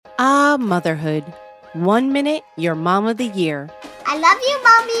Motherhood. 1 minute, you're mom of the year. I love you,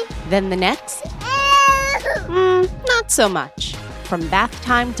 Mommy. Then the next, not so much. From bath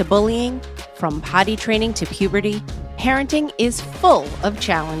time to bullying, from potty training to puberty, parenting is full of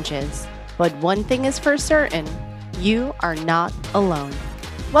challenges. But one thing is for certain, you are not alone.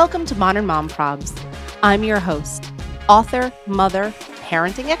 Welcome to Modern Mom Probs. I'm your host, author, mother,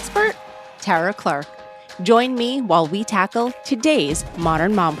 parenting expert, Tara Clark. Join me while we tackle today's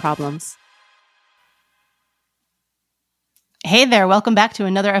modern mom problems. Hey there, welcome back to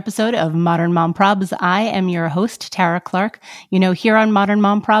another episode of Modern Mom Probs. I am your host, Tara Clark. You know, here on Modern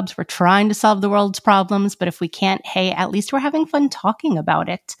Mom Probs, we're trying to solve the world's problems, but if we can't, hey, at least we're having fun talking about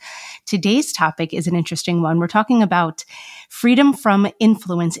it. Today's topic is an interesting one. We're talking about freedom from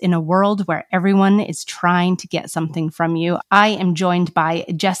influence in a world where everyone is trying to get something from you. I am joined by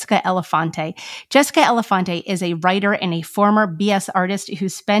Jessica Elefante. Jessica Elefante is a writer and a former BS artist who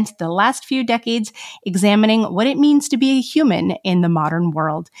spent the last few decades examining what it means to be a human in the modern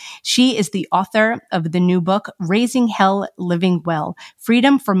world. She is the author of the new book, Raising Hell, Living Well,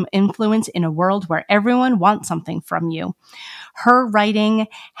 Freedom from Influence in a World Where Everyone Wants Something from You. Her writing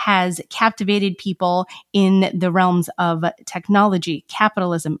has captivated people in the realms of technology,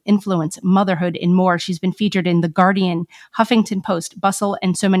 capitalism, influence, motherhood, and more. She's been featured in The Guardian, Huffington Post, Bustle,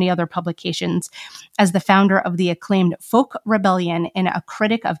 and so many other publications. As the founder of the acclaimed Folk Rebellion and a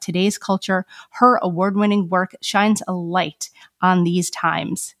critic of today's culture, her award-winning work shines a light on these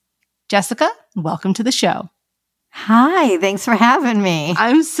times. Jessica, welcome to the show. Hi, thanks for having me.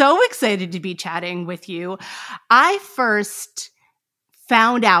 I'm so excited to be chatting with you. I first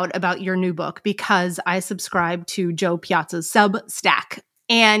found out about your new book because I subscribe to Jo Piazza's Substack,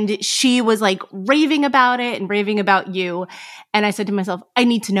 and she was like raving about it and raving about you. And I said to myself, I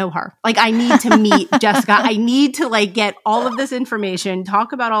need to know her. Like, I need to meet Jessica. I need to like get all of this information,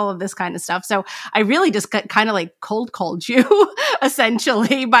 talk about all of this kind of stuff. So I really just kind of like cold called you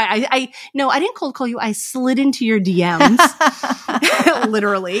essentially. But no, I didn't cold call you. I slid into your DMs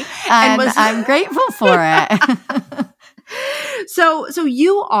literally. And I'm grateful for it. So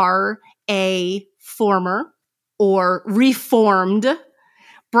you are a former or reformed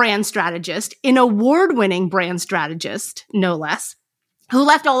brand strategist, an award-winning brand strategist, no less, who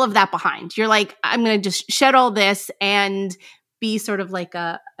left all of that behind. You're like, I'm going to just shed all this and be sort of like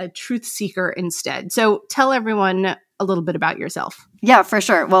a truth seeker instead. So tell everyone a little bit about yourself. Yeah, for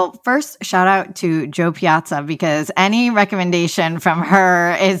sure. Well, first, shout out to Jo Piazza, because any recommendation from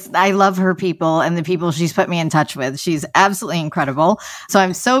her is, I love her people and the people she's put me in touch with. She's absolutely incredible. So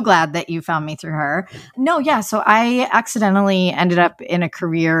I'm so glad that you found me through her. So I accidentally ended up in a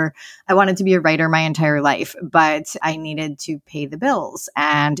career. I wanted to be a writer my entire life, but I needed to pay the bills.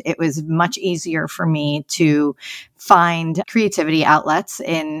 And it was much easier for me to find creativity outlets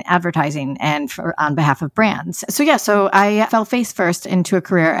in advertising and on behalf of brands. So I fell face first into a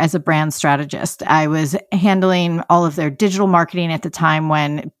career as a brand strategist. I was handling all of their digital marketing at the time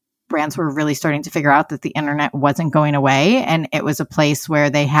when brands were really starting to figure out that the internet wasn't going away, and it was a place where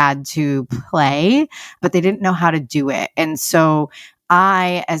they had to play, but they didn't know how to do it. And so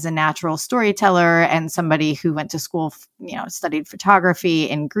I, as a natural storyteller and somebody who went to school, studied photography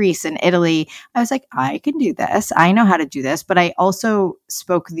in Greece and Italy, I was like, I can do this. I know how to do this. But I also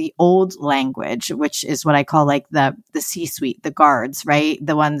spoke the old language, which is what I call like the C-suite, the guards, right?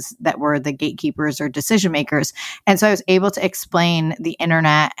 The ones that were the gatekeepers or decision makers. And so I was able to explain the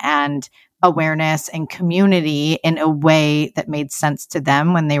internet and awareness and community in a way that made sense to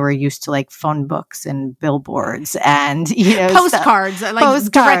them when they were used to like phone books and billboards and, postcards,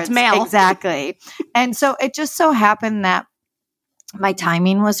 direct mail. Exactly. And so it just so happened that my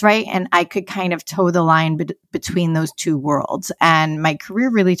timing was right and I could kind of toe the line between those two worlds. And my career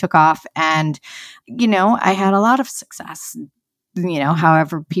really took off. And, I had a lot of success,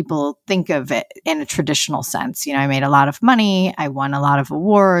 however people think of it in a traditional sense. I made a lot of money. I won a lot of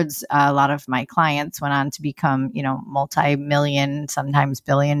awards. A lot of my clients went on to become, multi-million, sometimes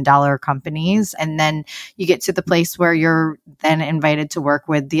billion-dollar companies. And then you get to the place where you're then invited to work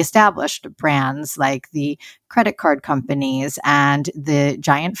with the established brands like the credit card companies and the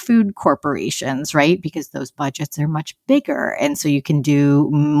giant food corporations, right? Because those budgets are much bigger. And so you can do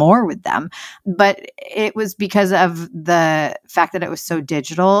more with them. But it was because of the fact that it was so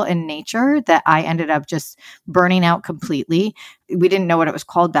digital in nature that I ended up just burning out completely. we didn't know what it was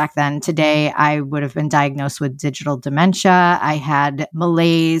called back then. Today, I would have been diagnosed with digital dementia. I had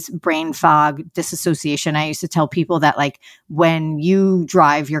malaise, brain fog, disassociation. I used to tell people that like when you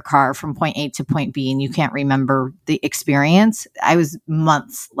drive your car from point A to point B and you can't remember the experience, I was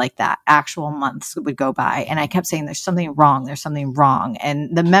months like that, actual months would go by. And I kept saying, there's something wrong. There's something wrong.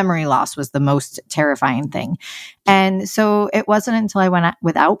 And the memory loss was the most terrifying thing. And so it wasn't until I went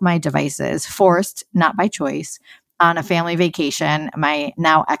without my devices, forced, not by choice, on a family vacation. My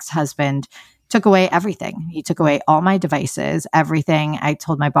now ex-husband took away everything. He took away all my devices, everything. I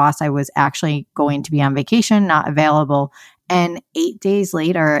told my boss I was actually going to be on vacation, not available. And 8 days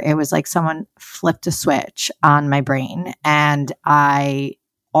later, it was like someone flipped a switch on my brain and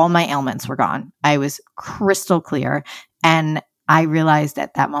all my ailments were gone. I was crystal clear. And I realized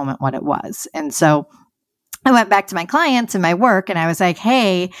at that moment what it was. And so I went back to my clients and my work and I was like,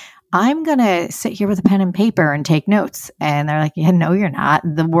 hey, I'm going to sit here with a pen and paper and take notes. And they're like, yeah, no, you're not.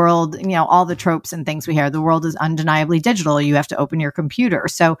 The world, all the tropes and things we hear, the world is undeniably digital. You have to open your computer.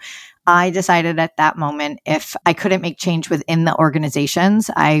 So I decided at that moment, if I couldn't make change within the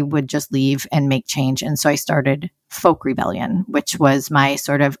organizations, I would just leave and make change. And so I started Folk Rebellion, which was my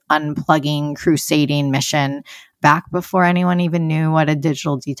sort of unplugging, crusading mission back before anyone even knew what a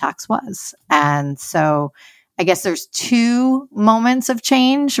digital detox was. And so I guess there's 2 moments of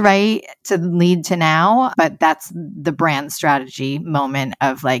change, right, to lead to now, but that's the brand strategy moment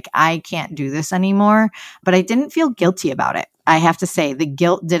of like, I can't do this anymore, but I didn't feel guilty about it. I have to say the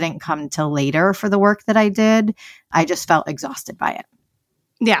guilt didn't come till later for the work that I did. I just felt exhausted by it.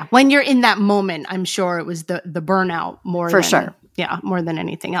 Yeah. When you're in that moment, I'm sure it was the burnout more for than, sure. Yeah, more than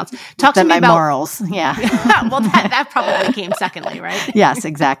anything else. Talk than to me my about morals. Yeah. Well, that probably came secondly, right? Yes,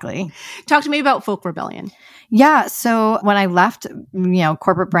 exactly. Talk to me about Folk Rebellion. Yeah. So when I left,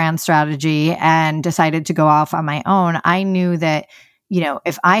 corporate brand strategy and decided to go off on my own, I knew that,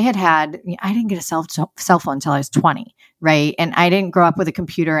 if I didn't get a cell phone until I was 20, right? And I didn't grow up with a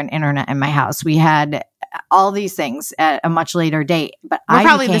computer and internet in my house. We had all these things at a much later date, but we're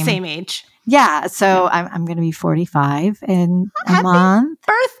probably the same age. Yeah. So I'm going to be 45 in a month.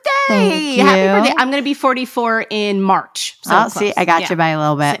 Birthday. Thank you. Happy birthday. I'm going to be 44 in March. So see, I got you by a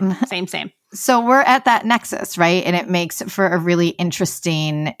little bit. Same. So we're at that nexus, right? And it makes for a really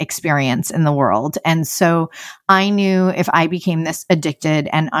interesting experience in the world. And so I knew if I became this addicted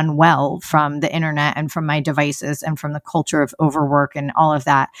and unwell from the internet and from my devices and from the culture of overwork and all of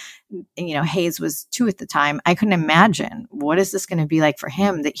that, Hayes was 2 at the time. I couldn't imagine what is this going to be like for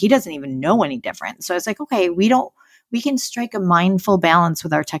him that he doesn't even know any different. So it's like, okay, we can strike a mindful balance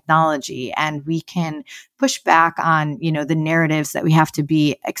with our technology and we can push back on, the narratives that we have to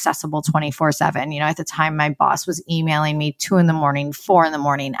be accessible 24/7. At the time, my boss was emailing me 2 a.m, 4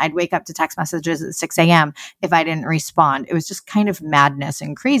 a.m. I'd wake up to text messages at 6 a.m. if I didn't respond. It was just kind of madness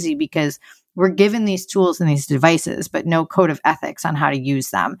and crazy because we're given these tools and these devices, but no code of ethics on how to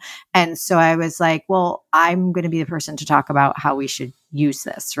use them. And so I was like, well, I'm going to be the person to talk about how we should use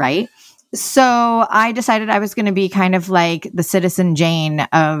this, right? So I decided I was going to be kind of like the Citizen Jane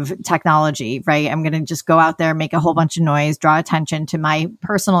of technology, right? I'm going to just go out there, make a whole bunch of noise, draw attention to my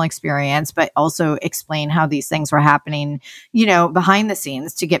personal experience, but also explain how these things were happening, behind the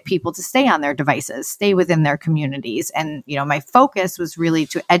scenes to get people to stay on their devices, stay within their communities. And, my focus was really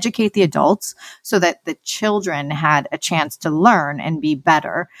to educate the adults so that the children had a chance to learn and be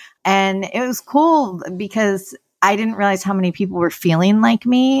better. And it was cool because I didn't realize how many people were feeling like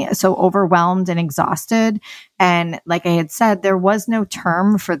me, so overwhelmed and exhausted. And like I had said, there was no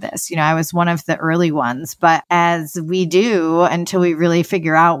term for this. I was one of the early ones, but as we do until we really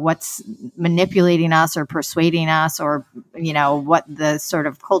figure out what's manipulating us or persuading us or, what the sort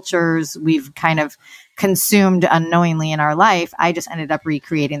of cultures we've kind of consumed unknowingly in our life, I just ended up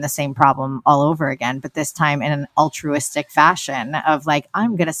recreating the same problem all over again, but this time in an altruistic fashion of like,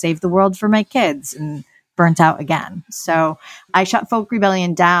 I'm going to save the world for my kids and burnt out again. So I shut Folk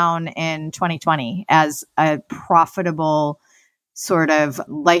Rebellion down in 2020 as a profitable sort of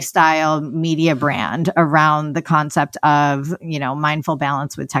lifestyle media brand around the concept of, mindful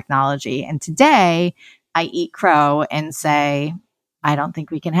balance with technology. And today I eat crow and say, I don't think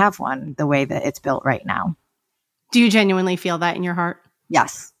we can have one the way that it's built right now. Do you genuinely feel that in your heart?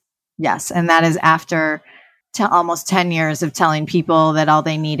 Yes. And that is after almost 10 years of telling people that all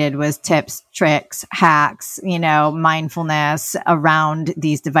they needed was tips, tricks, hacks, mindfulness around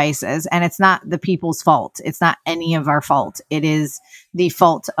these devices. And it's not the people's fault. It's not any of our fault. It is the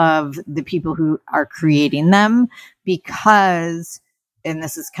fault of the people who are creating them because, and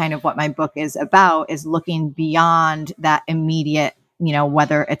this is kind of what my book is about, is looking beyond that immediate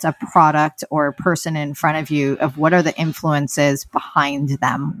whether it's a product or a person in front of you, of what are the influences behind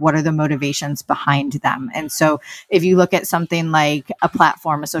them? What are the motivations behind them? And so if you look at something like a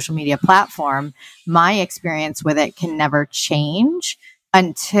platform, a social media platform, my experience with it can never change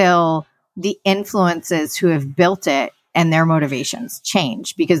until the influences who have built it and their motivations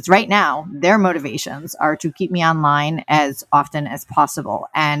change, because right now their motivations are to keep me online as often as possible.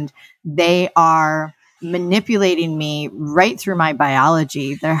 And they are manipulating me right through my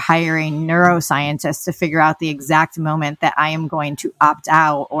biology. They're hiring neuroscientists to figure out the exact moment that I am going to opt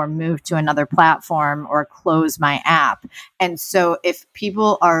out or move to another platform or close my app. And so if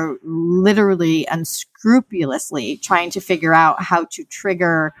people are literally unscrupulously trying to figure out how to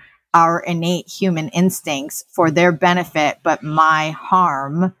trigger our innate human instincts for their benefit, but my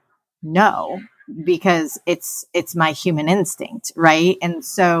harm, no, because it's my human instinct, right? And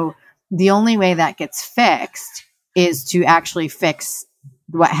so the only way that gets fixed is to actually fix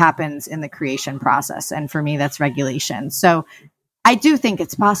what happens in the creation process. And for me, that's regulation. So I do think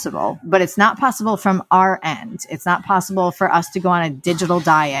it's possible, but it's not possible from our end. It's not possible for us to go on a digital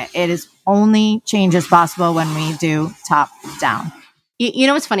diet. It is only changes possible when we do top down. You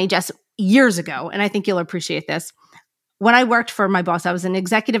know what's funny, Jess? Years ago, and I think you'll appreciate this, when I worked for my boss, I was an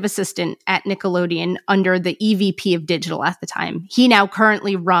executive assistant at Nickelodeon under the EVP of digital at the time. He now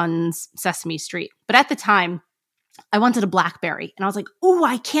currently runs Sesame Street. But at the time, I wanted a BlackBerry. And I was like, oh,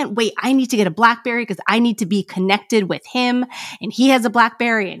 I can't wait. I need to get a BlackBerry because I need to be connected with him. And he has a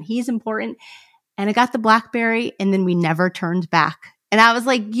BlackBerry and he's important. And I got the BlackBerry and then we never turned back. And I was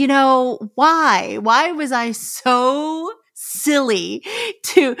like, why? Why was I so silly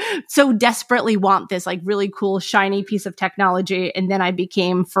to so desperately want this like really cool shiny piece of technology? And then I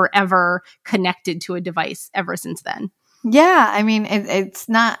became forever connected to a device ever since then. Yeah, I mean, it's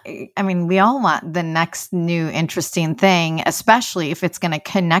not, I mean, we all want the next new interesting thing, especially if it's going to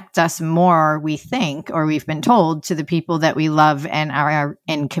connect us more, we think, or we've been told, to the people that we love and are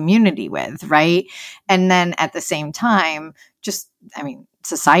in community with, right? And then at the same time,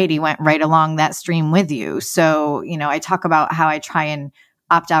 society went right along that stream with you. So, I talk about how I try and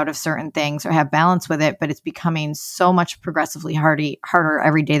opt out of certain things or have balance with it, but it's becoming so much progressively harder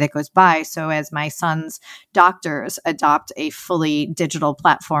every day that goes by. So as my son's doctors adopt a fully digital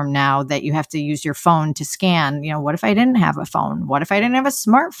platform now that you have to use your phone to scan, what if I didn't have a phone? What if I didn't have a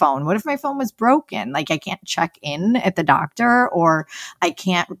smartphone? What if my phone was broken? Like I can't check in at the doctor, or I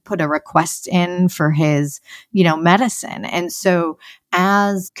can't put a request in for his, medicine. And so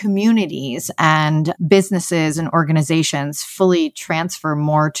as communities and businesses and organizations fully transfer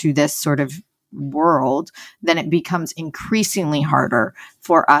more to this sort of world, then it becomes increasingly harder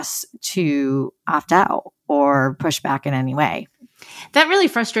for us to opt out or push back in any way. That really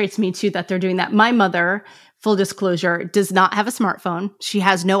frustrates me too, that they're doing that. My mother, full disclosure, does not have a smartphone. She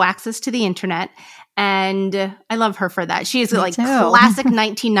has no access to the internet. And I love her for that. She is like classic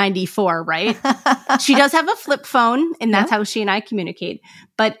 1994, right? She does have a flip phone, and that's how she and I communicate.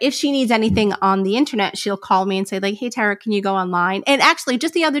 But if she needs anything on the internet, she'll call me and say like, hey, Tara, can you go online? And actually,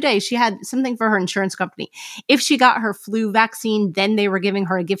 just the other day, she had something for her insurance company. If she got her flu vaccine, then they were giving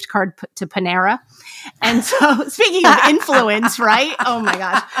her a gift card to Panera. And so speaking of influence, right? Oh my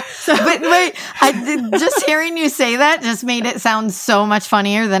gosh. So, but wait, just hearing you say that just made it sound so much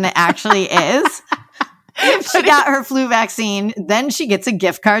funnier than it actually is. If she got her flu vaccine, then she gets a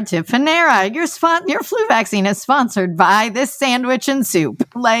gift card to Panera. Your flu vaccine is sponsored by this sandwich and soup.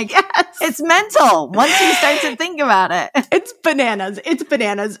 Like, yes. It's mental once you start to think about it. It's bananas. It's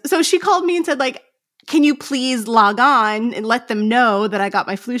bananas. So she called me and said, like, can you please log on and let them know that I got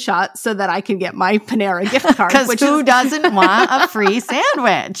my flu shot so that I can get my Panera gift card? Because who doesn't want a free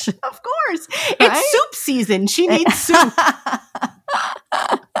sandwich? Of course. Right? It's soup season. She needs soup.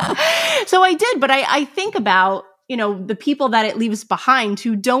 So I did, but I think about, the people that it leaves behind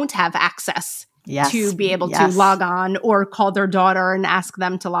who don't have access to be able to log on or call their daughter and ask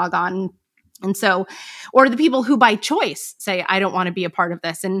them to log on. And so, or the people who by choice say, I don't want to be a part of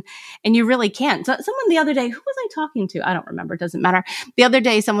this. And you really can't. So someone the other day, who was I talking to? I don't remember. It doesn't matter. The other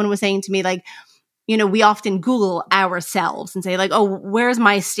day, someone was saying to me, like, we often Google ourselves and say like, oh, where's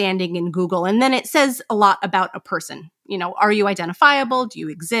my standing in Google? And then it says a lot about a person. Are you identifiable? Do you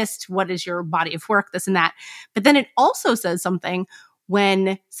exist? What is your body of work? This and that. But then it also says something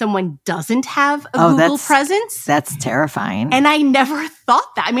when someone doesn't have a Google presence. That's terrifying. And I never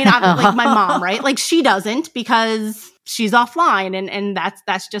thought that. I mean, I'm like my mom, right? Like she doesn't because she's offline and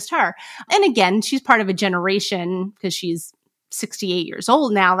that's just her. And again, she's part of a generation because she's 68 years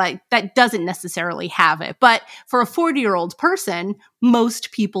old now, that doesn't necessarily have it. But for a 40-year-old person,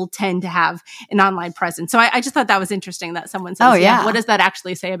 most people tend to have an online presence. So I just thought that was interesting that someone says, what does that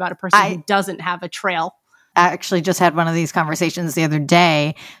actually say about a person who doesn't have a trail? I actually just had one of these conversations the other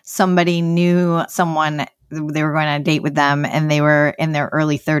day. Somebody knew someone, they were going on a date with them and they were in their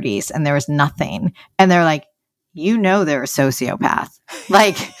early 30s and there was nothing. And they're like, they're a sociopath.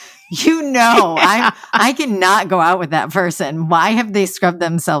 Like, I cannot go out with that person. Why have they scrubbed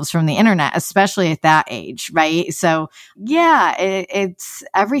themselves from the internet, especially at that age, right? So it's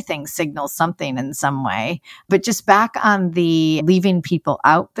everything signals something in some way. But just back on the leaving people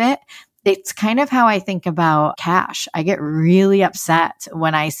out bit, it's kind of how I think about cash. I get really upset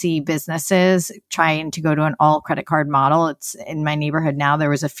when I see businesses trying to go to an all credit card model. It's in my neighborhood now.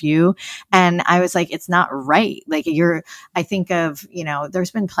 There was a few. And I was like, it's not right. Like I think of, there's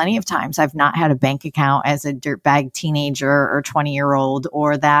been plenty of times I've not had a bank account as a dirtbag teenager or 20-year-old,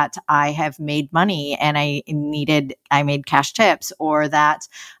 or that I have made money and I made cash tips, or that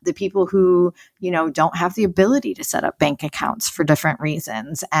the people who, don't have the ability to set up bank accounts for different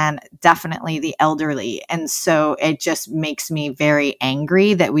reasons, and definitely the elderly. And so it just makes me very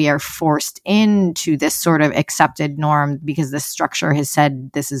angry that we are forced into this sort of accepted norm because the structure has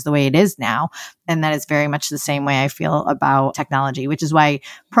said this is the way it is now. And that is very much the same way I feel about technology, which is why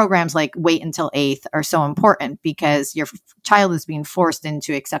programs like Wait Until 8th are so important, because your child is being forced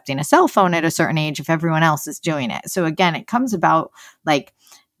into accepting a cell phone at a certain age if everyone else is doing it. So again, it comes about like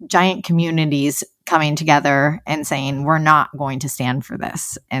giant communities coming together and saying, we're not going to stand for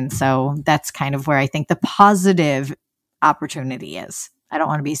this. And so that's kind of where I think the positive opportunity is. I don't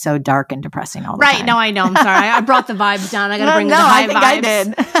want to be so dark and depressing all the time. Right. No, I know. I'm sorry. I brought the vibes down. I got to bring the high vibes. I think I did.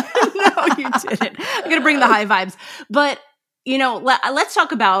 No, you didn't. I got to bring the high vibes. But, let's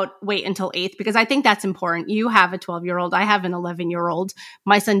talk about Wait Until 8th, because I think that's important. You have a 12-year-old. I have an 11-year-old.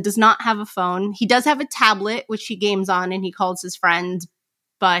 My son does not have a phone. He does have a tablet, which he games on and he calls his friends,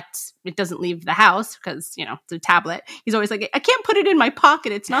 but it doesn't leave the house because, it's a tablet. He's always like, I can't put it in my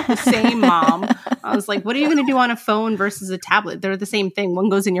pocket. It's not the same, Mom. I was like, what are you going to do on a phone versus a tablet? They're the same thing. One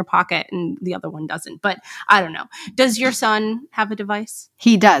goes in your pocket and the other one doesn't. But I don't know. Does your son have a device?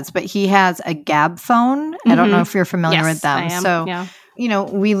 He does, but he has a Gab phone. I don't know if you're familiar with them. I am. So, yeah.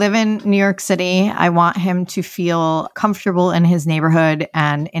 We live in New York City. I want him to feel comfortable in his neighborhood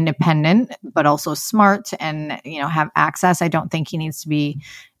and independent, but also smart and, have access. I don't think he needs to be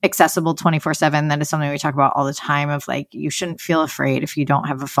accessible 24/7. That is something we talk about all the time of like, you shouldn't feel afraid if you don't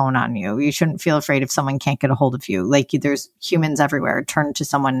have a phone on you. You shouldn't feel afraid if someone can't get a hold of you. Like there's humans everywhere. Turn to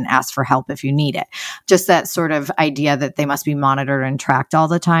someone and ask for help if you need it. Just that sort of idea that they must be monitored and tracked all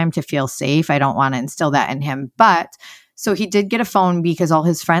the time to feel safe. I don't want to instill that in him. But so he did get a phone because all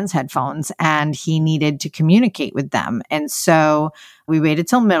his friends had phones and he needed to communicate with them. And so we waited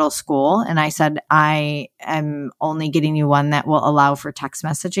till middle school and I said, I am only getting you one that will allow for text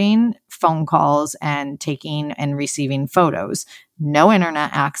messaging, phone calls, and taking and receiving photos. No internet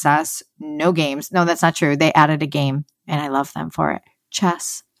access, no games. No, that's not true. They added a game and I love them for it.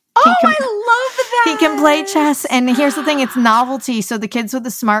 Chess. I love that. He can play chess. And here's the thing, it's novelty. So the kids with the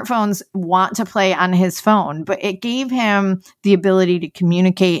smartphones want to play on his phone, but it gave him the ability to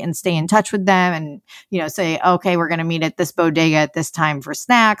communicate and stay in touch with them and, say, okay, we're going to meet at this bodega at this time for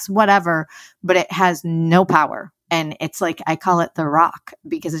snacks, whatever, but it has no power. And it's like, I call it the rock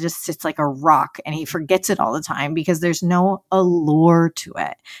because it just sits like a rock and he forgets it all the time because there's no allure to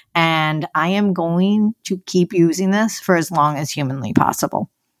it. And I am going to keep using this for as long as humanly possible.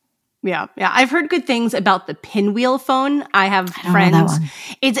 Yeah. I've heard good things about the pinwheel phone. I have friends.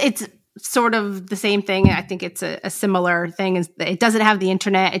 It's sort of the same thing. I think it's a similar thing. It doesn't have the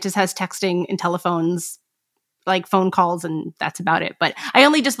internet. It just has texting and telephones, like phone calls, and that's about it. But I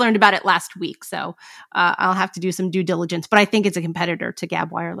only just learned about it last week, so I'll have to do some due diligence. But I think it's a competitor to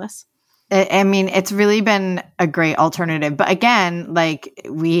Gab Wireless. I mean, it's really been a great alternative. But again, like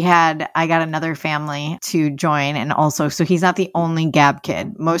I got another family to join. And also, so he's not the only Gab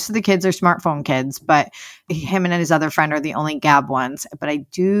kid. Most of the kids are smartphone kids, but him and his other friend are the only Gab ones. But I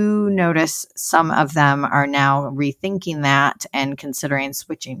do notice some of them are now rethinking that and considering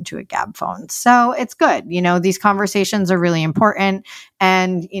switching to a Gab phone. So it's good. These conversations are really important.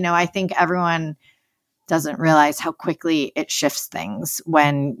 And, I think everyone doesn't realize how quickly it shifts things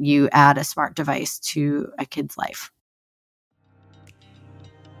when you add a smart device to a kid's life.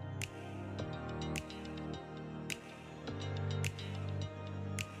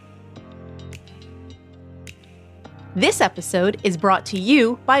 This episode is brought to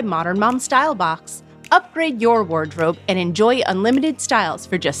you by Modern Mom Style Box. Upgrade your wardrobe and enjoy unlimited styles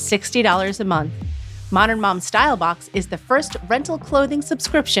for just $60 a month. Modern Mom Style Box is the first rental clothing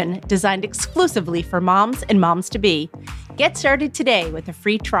subscription designed exclusively for moms and moms-to-be. Get started today with a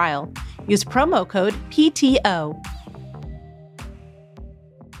free trial. Use promo code PTO.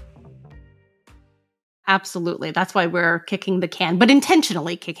 Absolutely. That's why we're kicking the can, but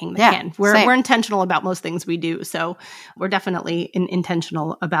intentionally kicking the can. We're intentional about most things we do. So we're definitely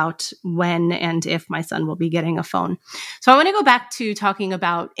intentional about when and if my son will be getting a phone. So I want to go back to talking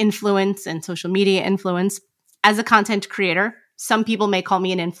about influence and social media influence. As a content creator, some people may call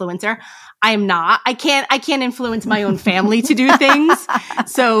me an influencer. I am not. I can't influence my own family to do things.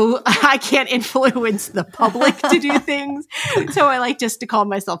 So I can't influence the public to do things. So I like just to call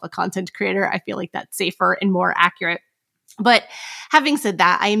myself a content creator. I feel like that's safer and more accurate. But having said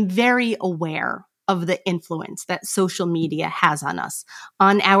that, I am very aware of the influence that social media has on us,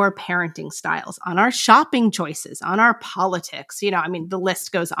 on our parenting styles, on our shopping choices, on our politics. The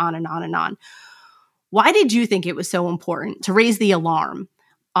list goes on and on and on. Why did you think it was so important to raise the alarm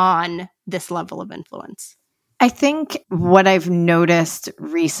on this level of influence? I think what I've noticed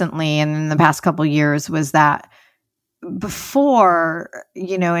recently and in the past couple of years was that before,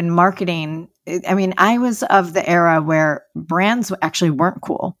 in marketing, I was of the era where brands actually weren't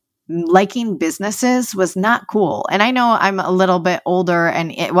cool. Liking businesses was not cool. And I know I'm a little bit older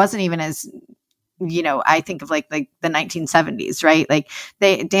and it wasn't even as I think of like the 1970s, right? Like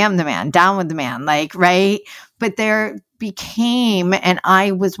they damn the man, down with the man, right? But there became, and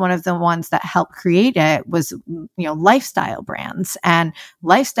I was one of the ones that helped create it, was, lifestyle brands. And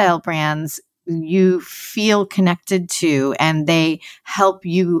lifestyle brands you feel connected to, and they help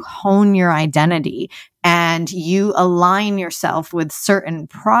you hone your identity. And you align yourself with certain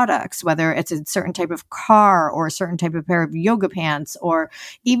products, whether it's a certain type of car or a certain type of pair of yoga pants, or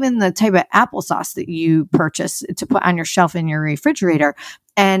even the type of applesauce that you purchase to put on your shelf in your refrigerator.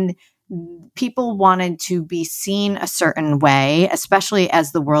 And people wanted to be seen a certain way, especially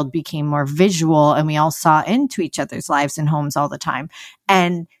as the world became more visual and we all saw into each other's lives and homes all the time.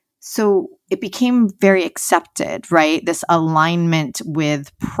 And so it became very accepted, right? This alignment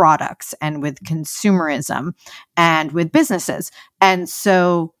with products and with consumerism and with businesses. And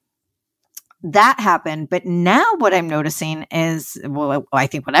so that happened. But now what I'm noticing is, I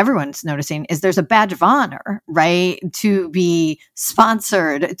think what everyone's noticing is there's a badge of honor, right? To be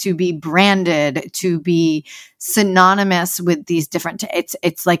sponsored, to be branded, to be synonymous with these different,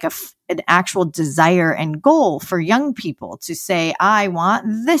 it's like an actual desire and goal for young people to say, I want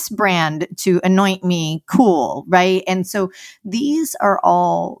this brand to anoint me cool, right? And so these are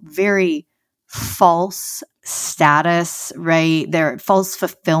all very false status, right? They're false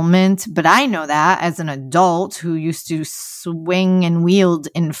fulfillment. But I know that as an adult who used to swing and wield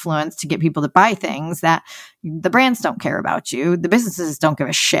influence to get people to buy things, that the brands don't care about you. The businesses don't give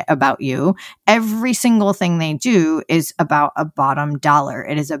a shit about you. Every single thing they do is about a bottom dollar.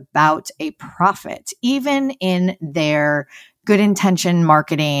 It is about a profit, even in their good intention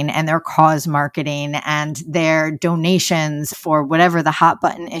marketing and their cause marketing and their donations for whatever the hot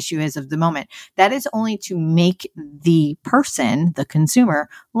button issue is of the moment. That is only to make the person, the consumer,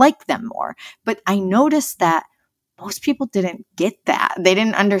 like them more. But I noticed that most people didn't get that. They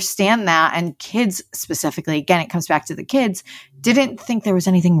didn't understand that. And kids specifically, again, it comes back to the kids, didn't think there was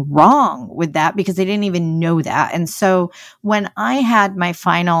anything wrong with that because they didn't even know that. And so when I had my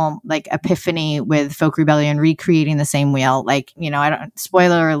final epiphany with Folk Rebellion recreating the same wheel,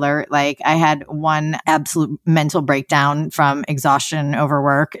 spoiler alert, I had one absolute mental breakdown from exhaustion,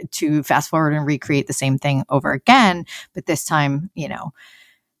 overwork, to fast forward and recreate the same thing over again. But this time,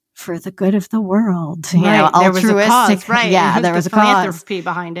 for the good of the world, altruistic. There was a cause, right? Yeah, there was a philanthropy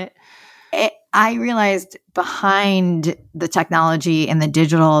behind it. I realized behind the technology and the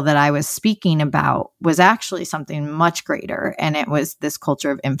digital that I was speaking about was actually something much greater. And it was this culture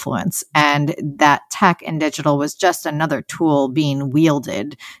of influence. And that tech and digital was just another tool being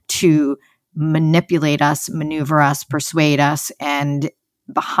wielded to manipulate us, maneuver us, persuade us. And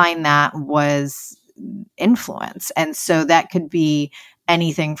behind that was influence. And so that could be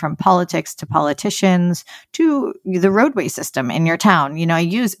anything from politics to politicians to the roadway system in your town. I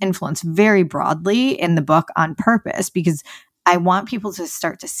use influence very broadly in the book on purpose because I want people to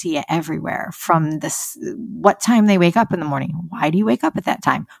start to see it everywhere, from this, what time they wake up in the morning. Why do you wake up at that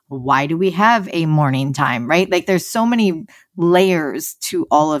time? Why do we have a morning time, right? There's so many layers to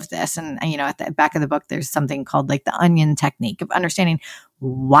all of this. And, at the back of the book, there's something called the onion technique of understanding,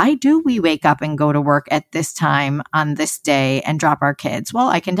 why do we wake up and go to work at this time on this day and drop our kids? Well,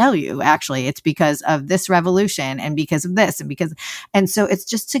 I can tell you, actually, it's because of this revolution and because of this and so it's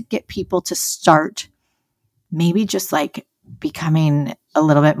just to get people to start maybe just becoming a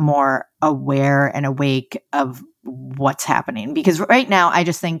little bit more aware and awake of what's happening. Because right now, I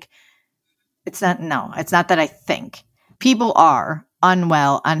just think it's not that I think. People are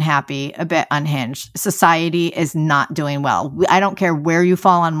unwell, unhappy, a bit unhinged. Society is not doing well. I don't care where you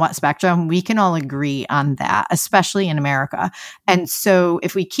fall on what spectrum. We can all agree on that, especially in America. And so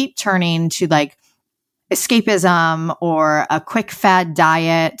if we keep turning to like escapism or a quick fad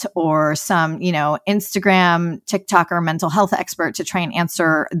diet or some, Instagram, TikTok, or mental health expert to try and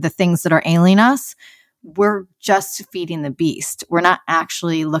answer the things that are ailing us, we're just feeding the beast. We're not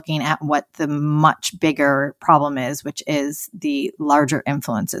actually looking at what the much bigger problem is, which is the larger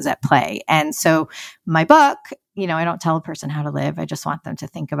influences at play. And so my book, I don't tell a person how to live. I just want them to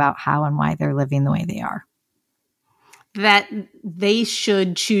think about how and why they're living the way they are. That they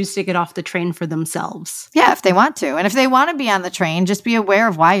should choose to get off the train for themselves. Yeah, if they want to. And if they want to be on the train, just be aware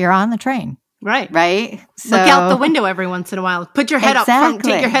of why you're on the train. Right. So, look out the window every once in a while. Put your head up.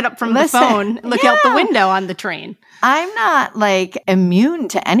 Take your head up from the phone. Look out the window on the train. I'm not like immune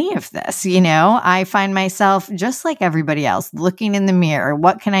to any of this. I find myself just like everybody else looking in the mirror.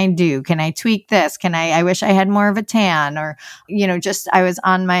 What can I do? Can I tweak this? I wish I had more of a tan or, I was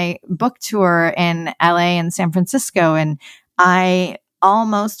on my book tour in LA and San Francisco and I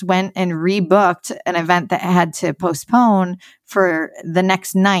almost went and rebooked an event that I had to postpone for the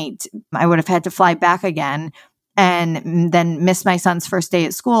next night. I would have had to fly back again and then miss my son's first day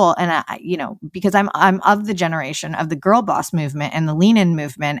at school. And because I'm of the generation of the girl boss movement and the lean in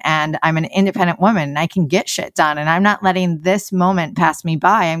movement, and I'm an independent woman and I can get shit done. And I'm not letting this moment pass me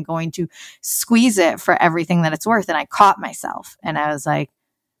by. I'm going to squeeze it for everything that it's worth. And I caught myself and I was like,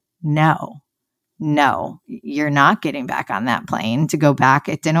 no, you're not getting back on that plane to go back.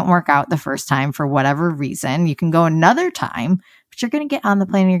 It didn't work out the first time for whatever reason. You can go another time, but you're going to get on the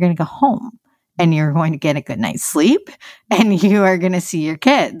plane and you're going to go home and you're going to get a good night's sleep and you are going to see your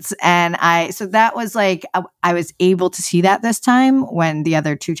kids. And so that was like, I was able to see that this time when the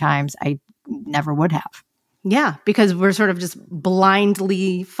other two times I never would have. Yeah, because we're sort of just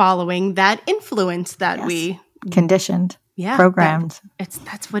blindly following that influence that we conditioned. Yeah, programmed.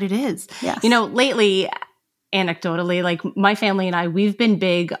 That's what it is. Yes. Lately, anecdotally, like my family and I, we've been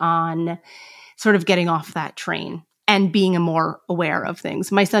big on sort of getting off that train and being more aware of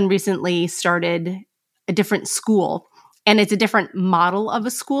things. My son recently started a different school, and it's a different model of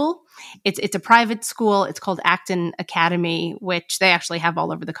a school. It's a private school. It's called Acton Academy, which they actually have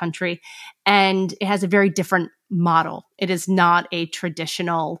all over the country. And it has a very different model. It is not a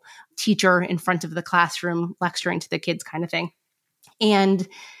traditional teacher in front of the classroom lecturing to the kids kind of thing. And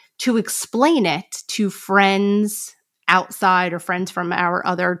to explain it to friends outside or friends from our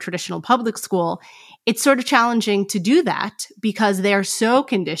other traditional public school, it's sort of challenging to do that because they're so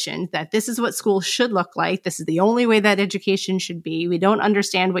conditioned that this is what school should look like. This is the only way that education should be. We don't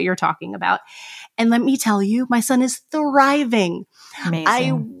understand what you're talking about. And let me tell you, my son is thriving. Amazing.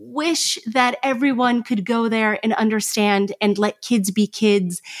 I wish that everyone could go there and understand and let kids be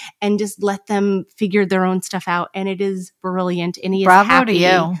kids and just let them figure their own stuff out. And it is brilliant. And he is Bravo happy. to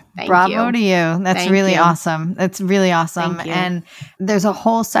you. Bravo to you. That's really you. awesome. That's really awesome. Thank you. And there's a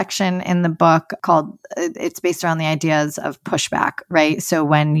whole section in the book called, it's based around the ideas of pushback, right? So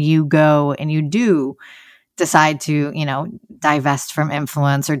when you go and you do decide to, divest from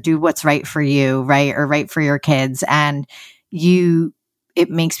influence or do what's right for you, right? Or right for your kids. And it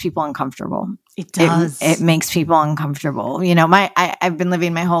makes people uncomfortable. It does. It makes people uncomfortable. I've been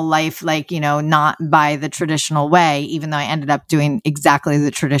living my whole life, not by the traditional way, even though I ended up doing exactly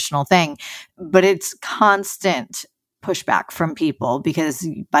the traditional thing, but it's constant pushback from people because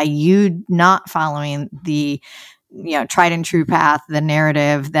by you not following the, tried and true path, the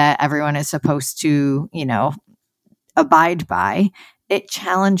narrative that everyone is supposed to, abide by, it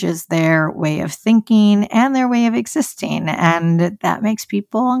challenges their way of thinking and their way of existing. And that makes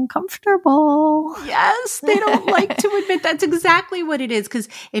people uncomfortable. Yes, they don't like to admit that's exactly what it is. Because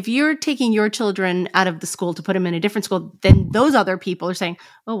if you're taking your children out of the school to put them in a different school, then those other people are saying,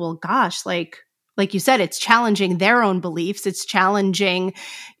 oh, well, gosh, like you said, it's challenging their own beliefs. It's challenging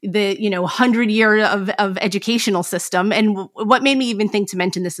the, 100-year of educational system. And what made me even think to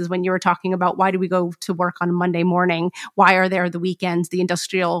mention this is when you were talking about why do we go to work on Monday morning? Why are there the weekends? The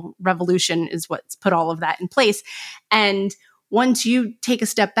Industrial Revolution is what's put all of that in place. And once you take a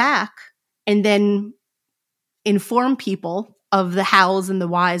step back and then inform people of the hows and the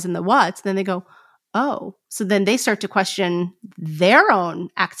whys and the whats, then they go, oh, so then they start to question their own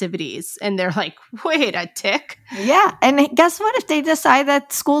activities and they're like, wait a tick. Yeah. And guess what? If they decide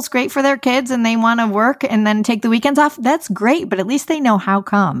that school's great for their kids and they want to work and then take the weekends off, that's great. But at least they know how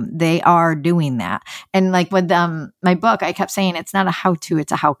come they are doing that. And like with my book, I kept saying it's not a how to,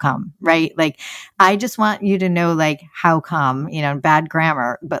 it's a how come, right? Like, I just want you to know like how come, bad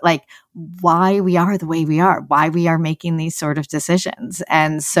grammar, but like why we are the way we are, why we are making these sort of decisions.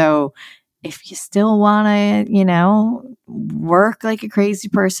 And so if you still want to, work like a crazy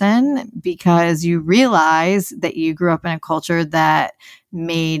person because you realize that you grew up in a culture that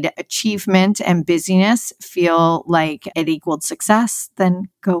made achievement and busyness feel like it equaled success, then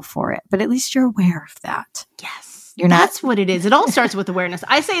go for it. But at least you're aware of that. Yes. That's what it is. It all starts with awareness.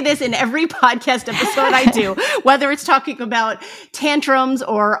 I say this in every podcast episode I do, whether it's talking about tantrums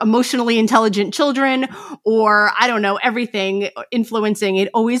or emotionally intelligent children or, I don't know, everything influencing. It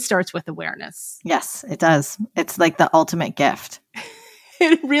always starts with awareness. Yes, it does. It's like the ultimate gift.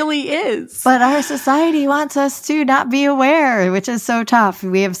 It really is. But our society wants us to not be aware, which is so tough.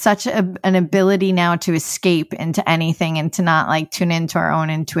 We have such an ability now to escape into anything and to not like tune into our own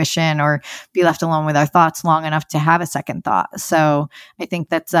intuition or be left alone with our thoughts long enough to have a second thought. So I think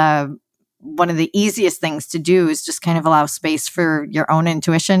that's one of the easiest things to do is just kind of allow space for your own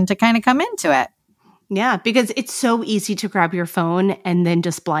intuition to kind of come into it. Yeah, because it's so easy to grab your phone and then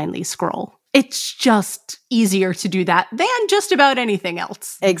just blindly scroll. It's just easier to do that than just about anything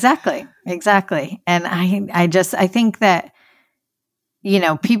else. Exactly. And I think that,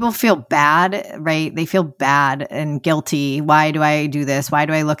 people feel bad, right? They feel bad and guilty. Why do I do this? Why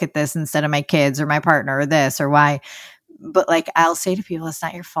do I look at this instead of my kids or my partner or this or why? But like, I'll say to people, it's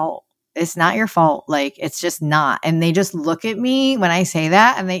not your fault. It's not your fault. Like, it's just not. And they just look at me when I say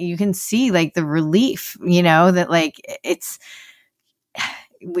that and you can see like the relief, that like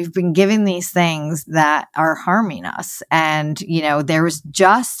we've been given these things that are harming us. And, there was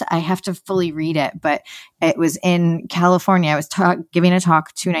I have to fully read it, but it was in California. I was giving a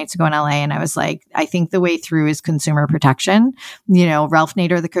talk 2 nights ago in LA. And I was like, I think the way through is consumer protection. Ralph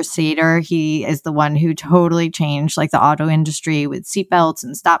Nader, the crusader, he is the one who totally changed like the auto industry with seatbelts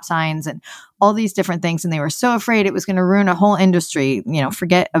and stop signs and all these different things. And they were so afraid it was going to ruin a whole industry,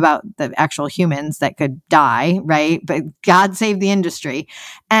 forget about the actual humans that could die, right? But God saved the industry.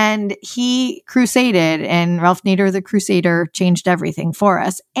 And he crusaded, and Ralph Nader, the crusader, changed everything for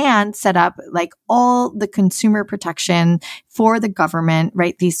us and set up like all the consumer protection for the government,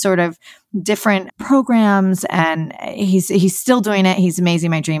 right? These sort of different programs, and he's still doing it. He's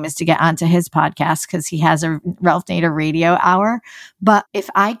amazing. My dream is to get onto his podcast because he has a Ralph Nader radio hour. But if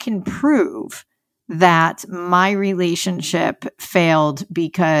I can prove that my relationship failed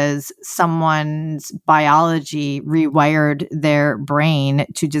because someone's biology rewired their brain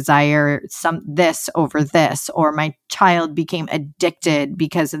to desire this over this, or my child became addicted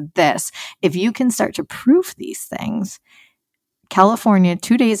because of this, if you can start to prove these things, California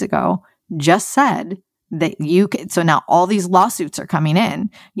 2 days ago just said that you could. So now all these lawsuits are coming in.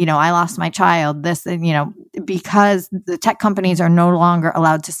 I lost my child, this, because the tech companies are no longer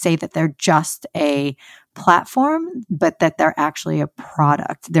allowed to say that they're just a platform, but that they're actually a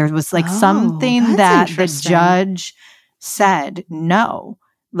product. There was like something that the judge said, no,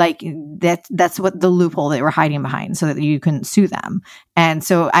 like that's what the loophole they were hiding behind so that you couldn't sue them. And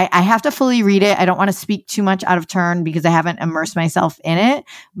so I have to fully read it. I don't want to speak too much out of turn because I haven't immersed myself in it,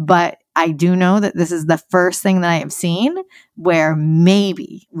 but I do know that this is the first thing that I have seen where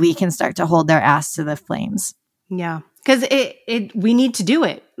maybe we can start to hold their ass to the flames. Yeah. Because we need to do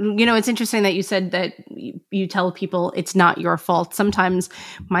it. It's interesting that you said that you tell people it's not your fault. Sometimes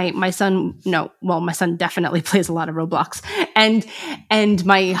my son definitely plays a lot of Roblox, and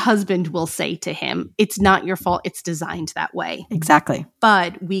my husband will say to him, "It's not your fault. It's designed that way." Exactly.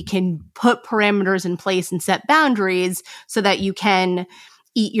 But we can put parameters in place and set boundaries so that you can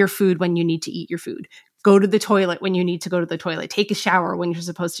eat your food when you need to eat your food. Go to the toilet when you need to go to the toilet. Take a shower when you're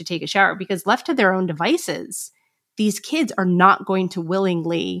supposed to take a shower. Because left to their own devices, these kids are not going to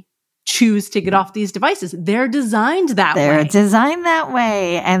willingly choose to get off these devices. They're designed that way. They're designed that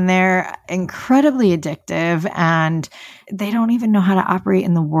way, and they're incredibly addictive, and they don't even know how to operate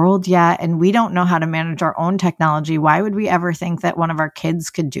in the world yet, and we don't know how to manage our own technology. Why would we ever think that one of our kids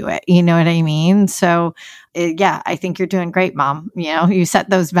could do it? You know what I mean? So I think you're doing great, Mom. You set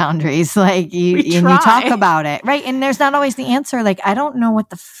those boundaries, like you talk about it, right? And there's not always the answer. Like, I don't know what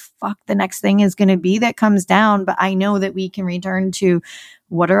the fuck the next thing is going to be that comes down, but I know that we can return to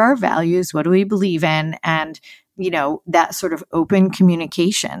what are our values? What do we believe in? And, that sort of open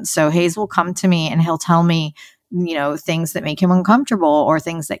communication. So Hayes will come to me and he'll tell me, things that make him uncomfortable or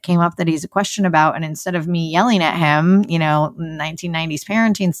things that came up that he's a question about. And instead of me yelling at him, 1990s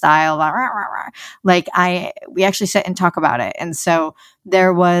parenting style, rah, rah, rah, rah, like we actually sit and talk about it. And so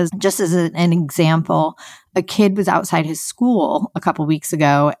there was, just as an example, a kid was outside his school a couple weeks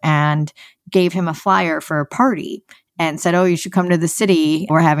ago and gave him a flyer for a party and said, "Oh, you should come to the city.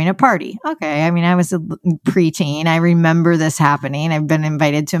 We're having a party." Okay. I mean, I was a preteen. I remember this happening. I've been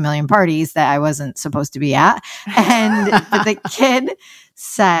invited to a million parties that I wasn't supposed to be at. But the kid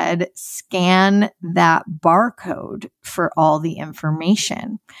said, "Scan that barcode for all the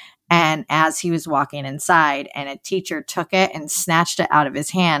information." And as he was walking inside, and a teacher took it and snatched it out of his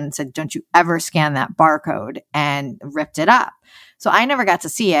hand and said, "Don't you ever scan that barcode," and ripped it up. So I never got to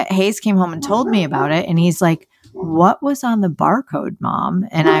see it. Hayes came home and told me about it. And he's like, "What was on the barcode, Mom?"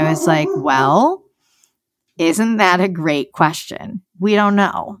 And I was like, "Well, isn't that a great question? We don't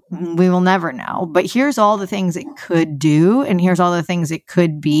know. We will never know. But here's all the things it could do. And here's all the things it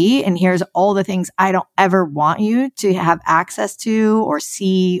could be. And here's all the things I don't ever want you to have access to or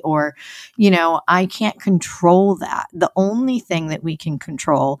see or, I can't control that. The only thing that we can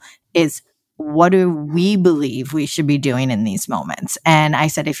control is what do we believe we should be doing in these moments?" And I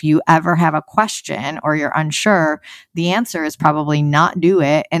said, if you ever have a question or you're unsure, the answer is probably not do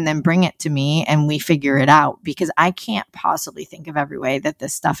it and then bring it to me and we figure it out, because I can't possibly think of every way that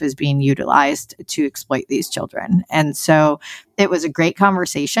this stuff is being utilized to exploit these children. And so it was a great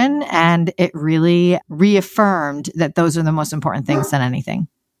conversation, and it really reaffirmed that those are the most important things than anything.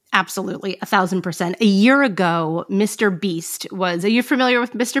 Absolutely. 1,000%. A year ago, Mr. Beast are you familiar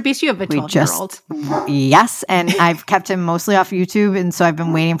with Mr. Beast? You have a 12-year-old. Yes. And I've kept him mostly off YouTube. And so I've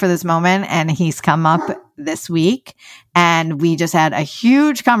been waiting for this moment, and he's come up this week, and we just had a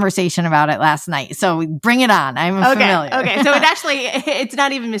huge conversation about it last night. So bring it on. I'm familiar. Okay. So it's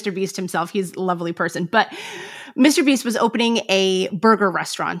not even Mr. Beast himself. He's a lovely person, but Mr. Beast was opening a burger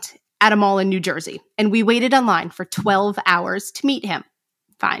restaurant at a mall in New Jersey, and we waited online for 12 hours to meet him.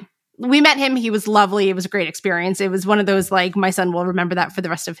 Fine. We met him. He was lovely. It was a great experience. It was one of those, like, my son will remember that for the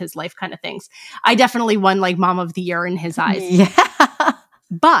rest of his life kind of things. I definitely won, like, Mom of the Year in his eyes. Yeah.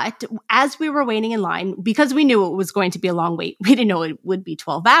 But as we were waiting in line, because we knew it was going to be a long wait, we didn't know it would be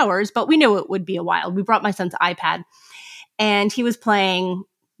 12 hours, but we knew it would be a while. We brought my son's iPad, and he was playing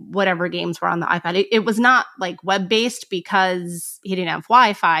whatever games were on the iPad. It was not like web-based because he didn't have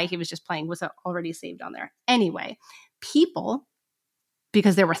Wi-Fi. He was just playing what's already saved on there. Anyway, people,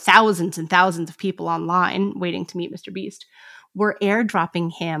 because there were thousands and thousands of people online waiting to meet Mr. Beast, were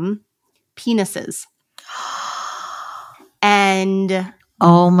airdropping him penises. And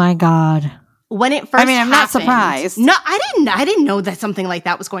oh my God. When it first I'm not surprised. No, I didn't know that something like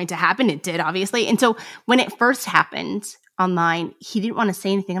that was going to happen. It did, obviously. And so when it first happened online, he didn't want to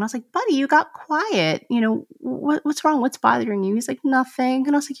say anything. And I was like, "Buddy, you got quiet. What's wrong? What's bothering you?" He's like, "Nothing."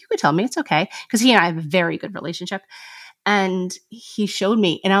 And I was like, "You could tell me. It's okay." Because he and I have a very good relationship. And he showed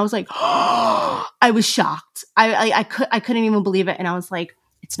me, and I was like, oh, I was shocked. I couldn't even believe it. And I was like,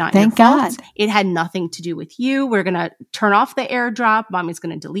 "It's not your fault. Thank God. It had nothing to do with you. We're going to turn off the airdrop. Mommy's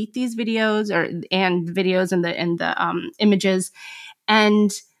going to delete these videos and the images."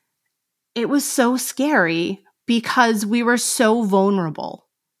 And it was so scary because we were so vulnerable,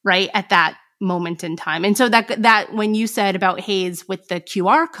 right, at that moment in time. And so that when you said about Hayes with the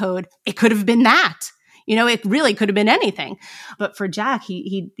QR code, it could have been that. It really could have been anything. But for Jack,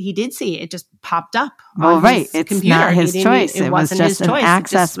 he did see it. It just popped up on his it's computer. Not his choice. It wasn't just his choice. An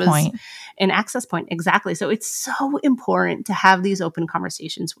access point. An access point, exactly. So it's so important to have these open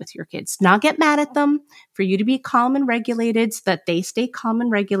conversations with your kids. Not get mad at them, for you to be calm and regulated so that they stay calm and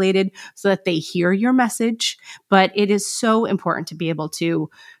regulated, so that they hear your message. But it is so important to be able to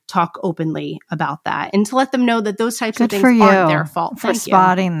talk openly about that and to let them know that those types of things aren't their fault. For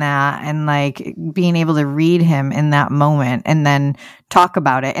spotting that and like being able to read him in that moment and then talk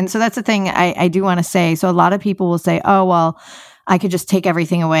about it. And so that's the thing I do want to say. So a lot of people will say, "Oh, well, I could just take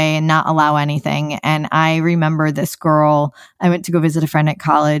everything away and not allow anything." And I remember this girl, I went to go visit a friend at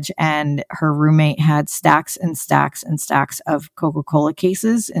college, and her roommate had stacks and stacks and stacks of Coca-Cola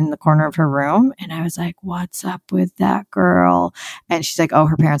cases in the corner of her room. And I was like, "What's up with that girl?" And she's like, "Oh,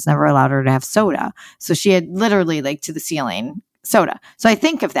 her parents never allowed her to have soda." So she had literally, like, to the ceiling soda. So I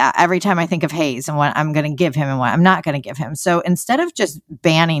think of that every time I think of Hayes and what I'm going to give him and what I'm not going to give him. So instead of just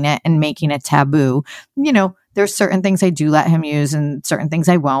banning it and making it taboo, there's certain things I do let him use and certain things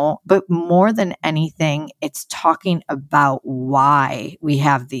I won't. But more than anything, it's talking about why we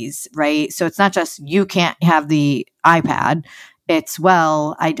have these, right? So it's not just you can't have the iPad. It's,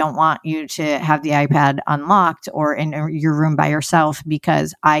 well, I don't want you to have the iPad unlocked or in your room by yourself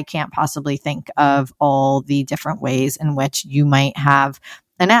because I can't possibly think of all the different ways in which you might have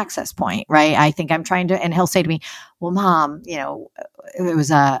an access point, right? I think I'm trying to, and he'll say to me, well, Mom, it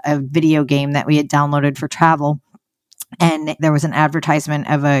was a video game that we had downloaded for travel. And there was an advertisement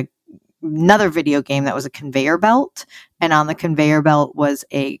of another video game that was a conveyor belt. And on the conveyor belt was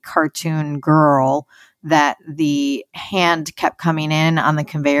a cartoon girl that the hand kept coming in on the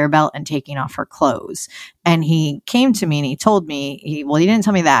conveyor belt and taking off her clothes. And he came to me and he told me, he didn't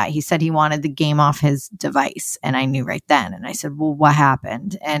tell me that. He said he wanted the game off his device. And I knew right then. And I said, well, what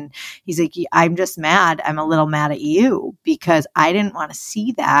happened? And he's like, I'm just mad. I'm a little mad at you because I didn't want to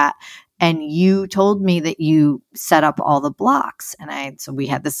see that. And you told me that you set up all the blocks. And so we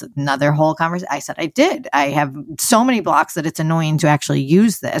had this another whole conversation. I said, I did. I have so many blocks that it's annoying to actually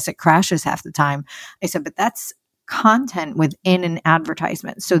use this. It crashes half the time. I said, but that's content within an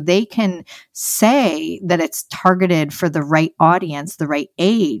advertisement. So they can say that it's targeted for the right audience, the right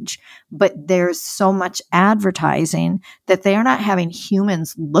age, but there's so much advertising that they are not having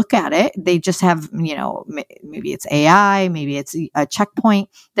humans look at it. They just have, maybe it's AI, maybe it's a checkpoint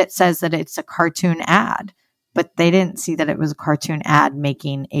that says that it's a cartoon ad. But they didn't see that it was a cartoon ad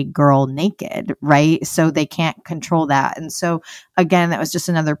making a girl naked, right? So they can't control that. And so again, that was just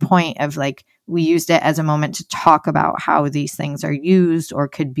another point of like, we used it as a moment to talk about how these things are used or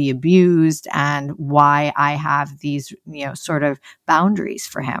could be abused and why I have these, sort of boundaries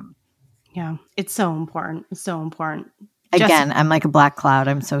for him. Yeah, it's so important. It's so important. Again, I'm like a black cloud.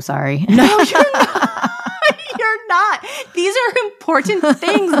 I'm so sorry. No, you're not. You're not. These are important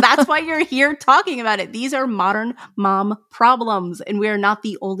things. That's why you're here talking about it. These are modern mom problems, and we are not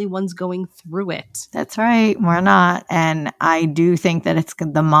the only ones going through it. That's right. We're not. And I do think that it's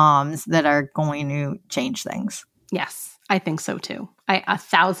the moms that are going to change things. Yes, I think so too. I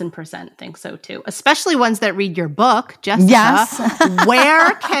 1,000% think so too. Especially ones that read your book, Jessica. Yes.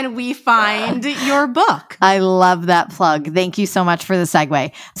 Where can we find your book? I love that plug. Thank you so much for the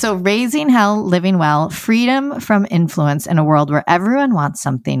segue. So Raising Hell, Living Well, Freedom from Influence in a World Where Everyone Wants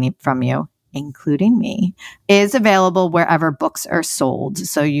Something from You, including me, is available wherever books are sold.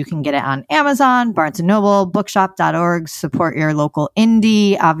 So you can get it on Amazon, Barnes & Noble, bookshop.org, support your local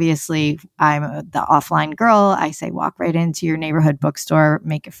indie. Obviously, I'm the offline girl. I say walk right into your neighborhood bookstore,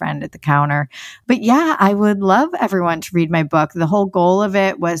 make a friend at the counter. But yeah, I would love everyone to read my book. The whole goal of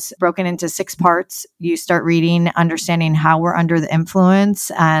it was broken into 6 parts. You start reading, understanding how we're under the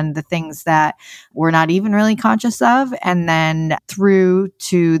influence and the things that we're not even really conscious of. And then through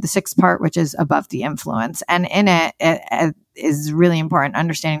to the 6th part, which is above the influence. And in it is really important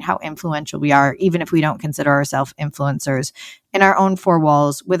understanding how influential we are, even if we don't consider ourselves influencers in our own 4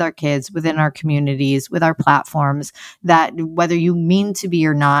 walls, with our kids, within our communities, with our platforms, that whether you mean to be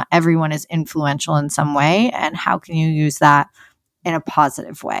or not, everyone is influential in some way. And how can you use that in a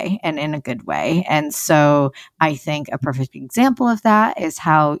positive way and in a good way? And so I think a perfect example of that is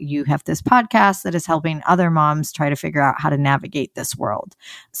how you have this podcast that is helping other moms try to figure out how to navigate this world.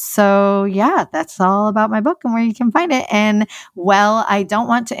 So yeah, that's all about my book and where you can find it. And well, I don't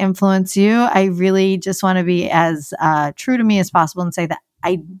want to influence you. I really just want to be as true to me as possible and say that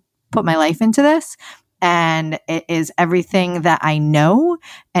I put my life into this. And it is everything that I know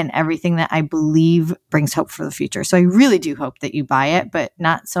and everything that I believe brings hope for the future. So I really do hope that you buy it, but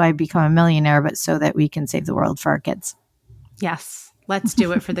not so I become a millionaire, but so that we can save the world for our kids. Yes, let's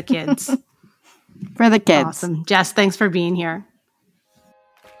do it for the kids. For the kids. Awesome. Jess, thanks for being here.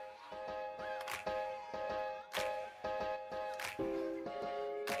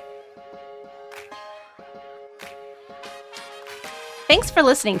 Thanks for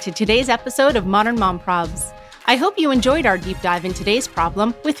listening to today's episode of Modern Mom Probs. I hope you enjoyed our deep dive in today's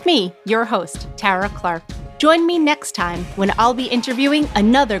problem with me, your host, Tara Clark. Join me next time when I'll be interviewing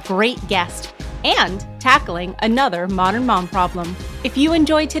another great guest and tackling another modern mom problem. If you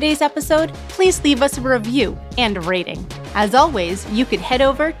enjoyed today's episode, please leave us a review and a rating. As always, you could head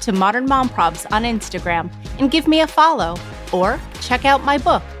over to Modern Mom Probs on Instagram and give me a follow. Or check out my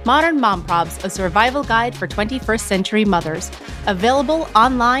book, Modern Mom Probs, A Survival Guide for 21st Century Mothers, available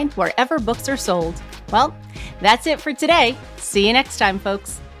online wherever books are sold. Well, that's it for today. See you next time,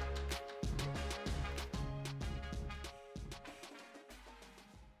 folks.